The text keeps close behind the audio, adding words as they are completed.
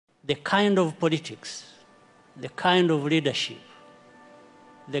the kind of politics, the kind of leadership,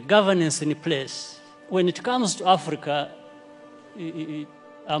 the governance in place. When it comes to Africa,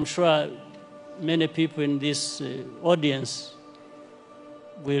 I'm sure many people in this audience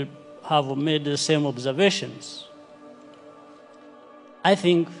will have made the same observations. I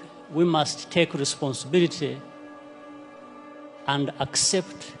think we must take responsibility and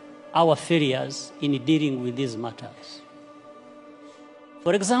accept our failures in dealing with these matters.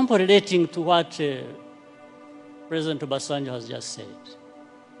 For example, relating to what President Obasanjo has just said,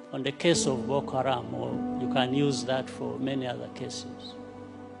 on the case of Boko Haram, or you can use that for many other cases.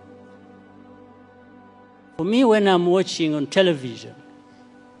 For me, when I'm watching on television,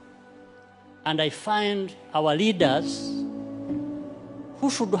 and I find our leaders who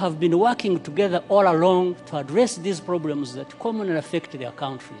should have been working together all along to address these problems that commonly affect their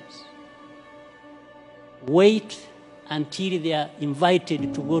countries, wait until they are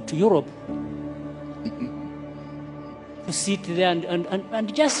invited to go to Europe to sit there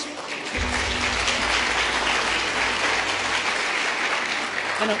and just,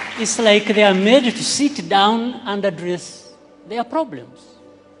 it's like they are made to sit down and address their problems.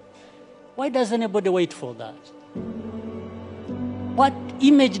 Why does anybody wait for that? What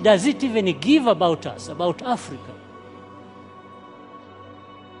image does it even give about us, about Africa?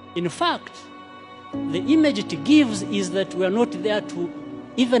 In fact, the image it gives is that we are not there to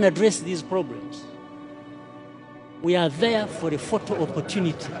even address these problems. We are there for a photo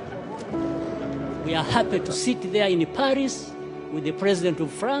opportunity. We are happy to sit there in Paris with the President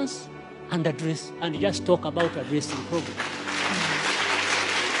of France and address and just talk about addressing problems.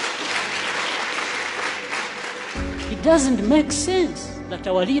 It doesn't make sense that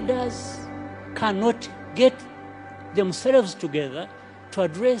our leaders cannot get themselves together to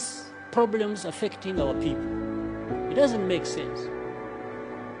address problems affecting our people. It doesn't make sense.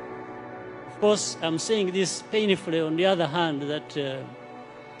 Of course, I'm saying this painfully. On the other hand, that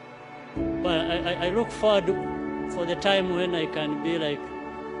I look forward for the time when I can be like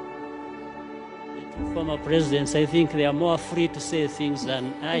the former presidents. I think they are more free to say things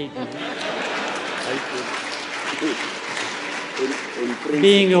than I do.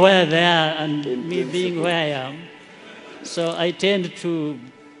 Being where they are and me being where I am. So I tend to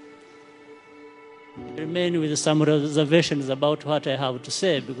remain with some reservations about what I have to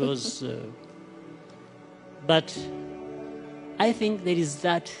say because, but I think there is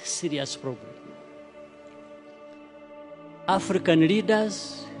that serious problem. African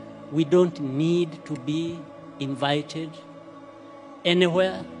leaders, we don't need to be invited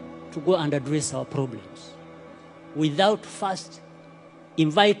anywhere to go and address our problems without first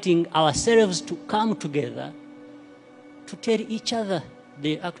inviting ourselves to come together to tell each other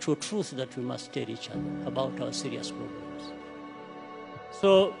the actual truth that we must tell each other about our serious problems.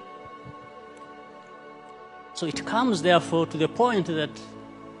 So it comes, therefore, to the point that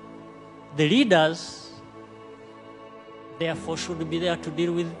the leaders, therefore, should be there to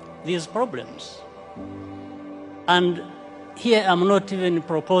deal with these problems. And here I'm not even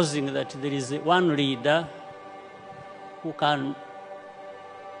proposing that there is one leader who can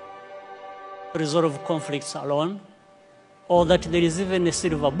resolve conflicts alone, or that there is even a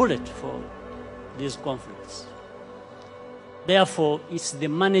silver bullet for these conflicts. Therefore, it's the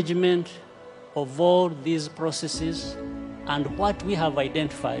management of all these processes and what we have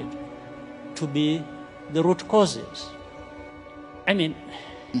identified to be the root causes. I mean,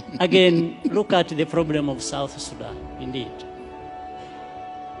 again, look at the problem of South Sudan, indeed.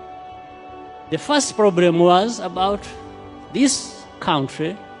 The first problem was about this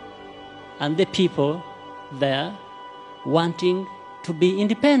country and the people there wanting to be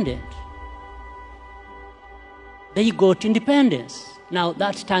independent. They got independence. Now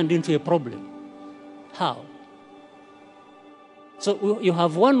that turned into a problem. How? So you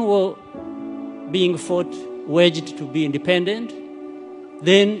have one war being fought, waged to be independent,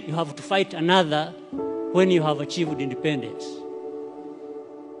 then you have to fight another when you have achieved independence.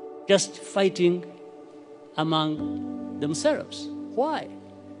 Just fighting among themselves. Why?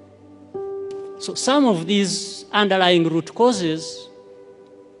 So some of these underlying root causes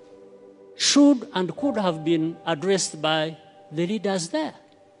should and could have been addressed by the leaders there.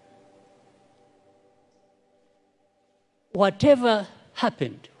 Whatever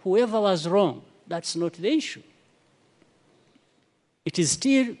happened, whoever was wrong, that's not the issue. It is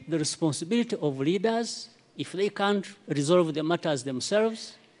still the responsibility of leaders. If they can't resolve the matters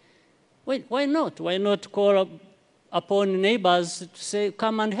themselves, why not? Why not call upon neighbors to say,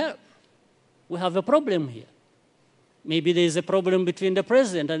 come and help? We have a problem here. Maybe there is a problem between the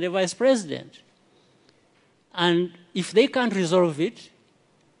president and the vice president. And if they can't resolve it,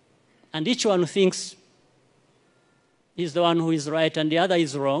 and each one thinks he's the one who is right and the other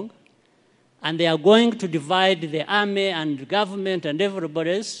is wrong, and they are going to divide the army and government and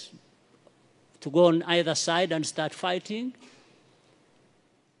everybody else to go on either side and start fighting.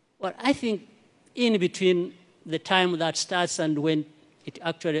 Well, I think in between the time that starts and when it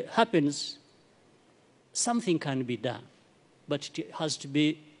actually happens, something can be done. But it has to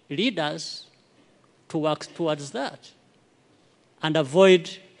be leaders to work towards that and avoid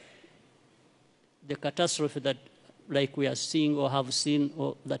the catastrophe that, like we are seeing or have seen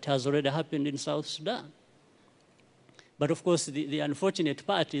or that has already happened in South Sudan. But of course, the unfortunate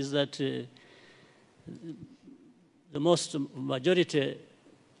part is that the most majority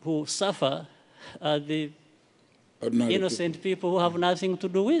who suffer are the innocent people who have nothing to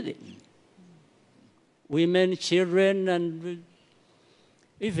do with it. Women, children, and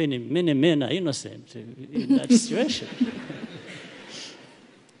even many men are innocent in that situation.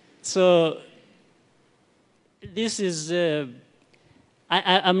 So this is,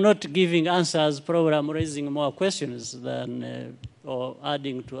 I'm not giving answers, probably I'm raising more questions than, or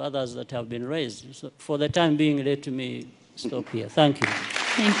adding to others that have been raised. So for the time being, let me stop here. Thank you.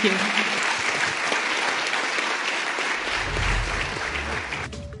 Thank you.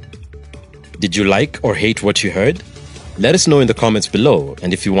 Did you like or hate what you heard? Let us know in the comments below,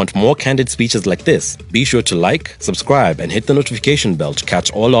 and if you want more candid speeches like this, be sure to like, subscribe, and hit the notification bell to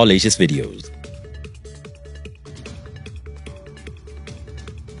catch all our latest videos.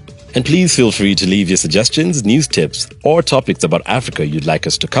 And please feel free to leave your suggestions, news tips, or topics about Africa you'd like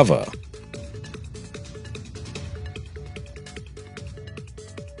us to cover.